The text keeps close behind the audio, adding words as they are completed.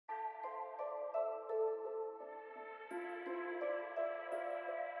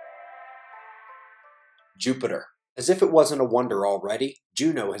Jupiter. As if it wasn't a wonder already,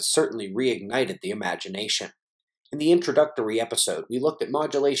 Juno has certainly reignited the imagination. In the introductory episode, we looked at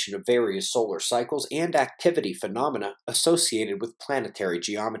modulation of various solar cycles and activity phenomena associated with planetary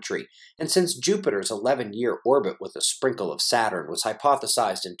geometry, and since Jupiter's 11-year orbit with a sprinkle of Saturn was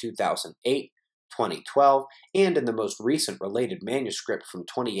hypothesized in 2008, 2012, and in the most recent related manuscript from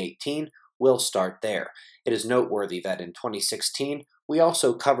 2018, we'll start there. It is noteworthy that in 2016, we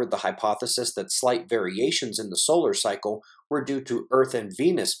also covered the hypothesis that slight variations in the solar cycle were due to Earth and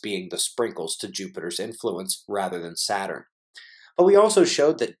Venus being the sprinkles to Jupiter's influence rather than Saturn. But we also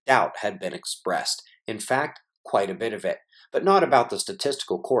showed that doubt had been expressed, in fact, quite a bit of it, but not about the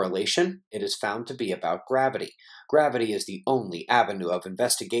statistical correlation. It is found to be about gravity. Gravity is the only avenue of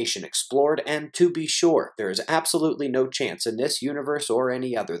investigation explored, and to be sure, there is absolutely no chance in this universe or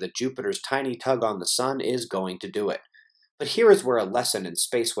any other that Jupiter's tiny tug on the Sun is going to do it. But here is where a lesson in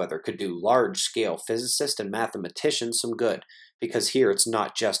space weather could do large-scale physicists and mathematicians some good, because here it's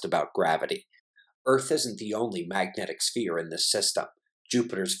not just about gravity. Earth isn't the only magnetic sphere in this system.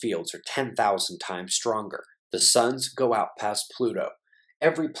 Jupiter's fields are 10,000 times stronger. The Sun's go out past Pluto.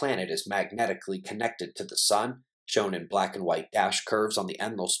 Every planet is magnetically connected to the Sun, shown in black and white dash curves on the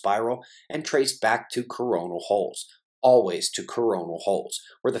Enlil spiral, and traced back to coronal holes. Always to coronal holes,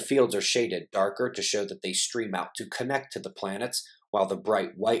 where the fields are shaded darker to show that they stream out to connect to the planets, while the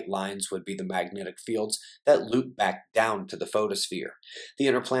bright white lines would be the magnetic fields that loop back down to the photosphere. The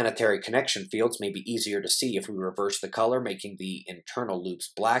interplanetary connection fields may be easier to see if we reverse the color, making the internal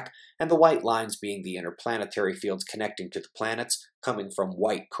loops black, and the white lines being the interplanetary fields connecting to the planets, coming from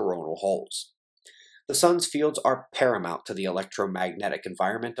white coronal holes. The Sun's fields are paramount to the electromagnetic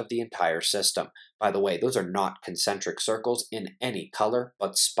environment of the entire system. By the way, those are not concentric circles in any color,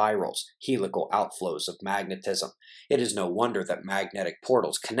 but spirals, helical outflows of magnetism. It is no wonder that magnetic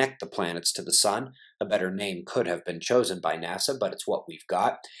portals connect the planets to the Sun. A better name could have been chosen by NASA, but it's what we've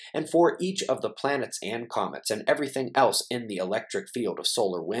got. And for each of the planets and comets and everything else in the electric field of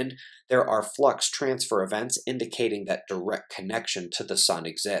solar wind, there are flux transfer events indicating that direct connection to the Sun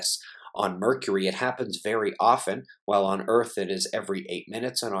exists. On Mercury, it happens very often, while on Earth it is every 8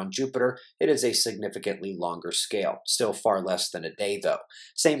 minutes, and on Jupiter it is a significantly longer scale, still far less than a day though.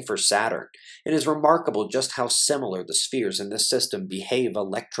 Same for Saturn. It is remarkable just how similar the spheres in this system behave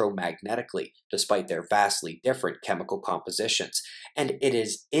electromagnetically, despite their vastly different chemical compositions. And it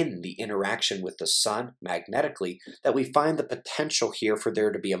is in the interaction with the Sun magnetically that we find the potential here for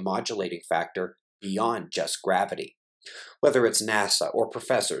there to be a modulating factor beyond just gravity. Whether it's NASA or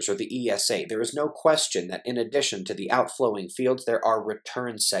professors or the ESA, there is no question that in addition to the outflowing fields, there are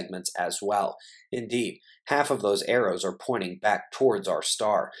return segments as well. Indeed, half of those arrows are pointing back towards our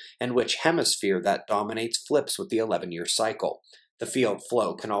star, and which hemisphere that dominates flips with the 11-year cycle. The field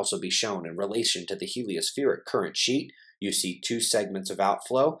flow can also be shown in relation to the heliospheric current sheet. You see 2 segments of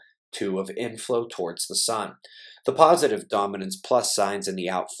outflow, 2 of inflow towards the Sun. The positive dominance plus signs in the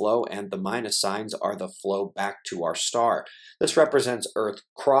outflow and the minus signs are the flow back to our star. This represents Earth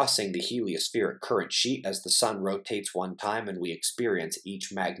crossing the heliospheric current sheet as the Sun rotates one time and we experience each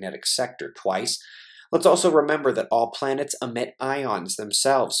magnetic sector twice. Let's also remember that all planets emit ions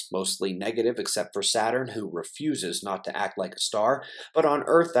themselves, mostly negative except for Saturn, who refuses not to act like a star, but on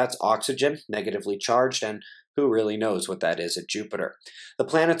Earth that's oxygen, negatively charged, and who really knows what that is at Jupiter? The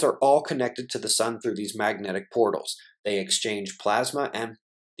planets are all connected to the Sun through these magnetic portals. They exchange plasma, and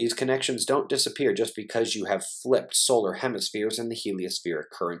these connections don't disappear just because you have flipped solar hemispheres in the heliospheric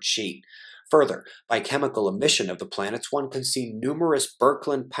current sheet. Further, by chemical emission of the planets, one can see numerous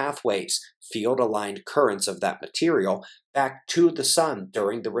Birkeland pathways, field-aligned currents of that material, back to the Sun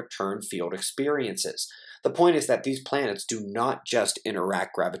during the return field experiences. The point is that these planets do not just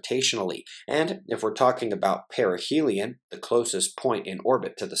interact gravitationally, and if we're talking about perihelion, the closest point in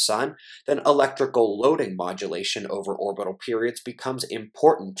orbit to the Sun, then electrical loading modulation over orbital periods becomes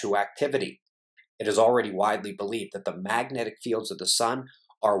important to activity. It is already widely believed that the magnetic fields of the Sun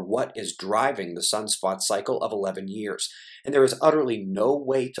are what is driving the sunspot cycle of 11 years, and there is utterly no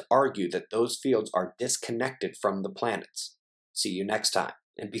way to argue that those fields are disconnected from the planets. See you next time,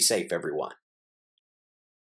 and be safe, everyone.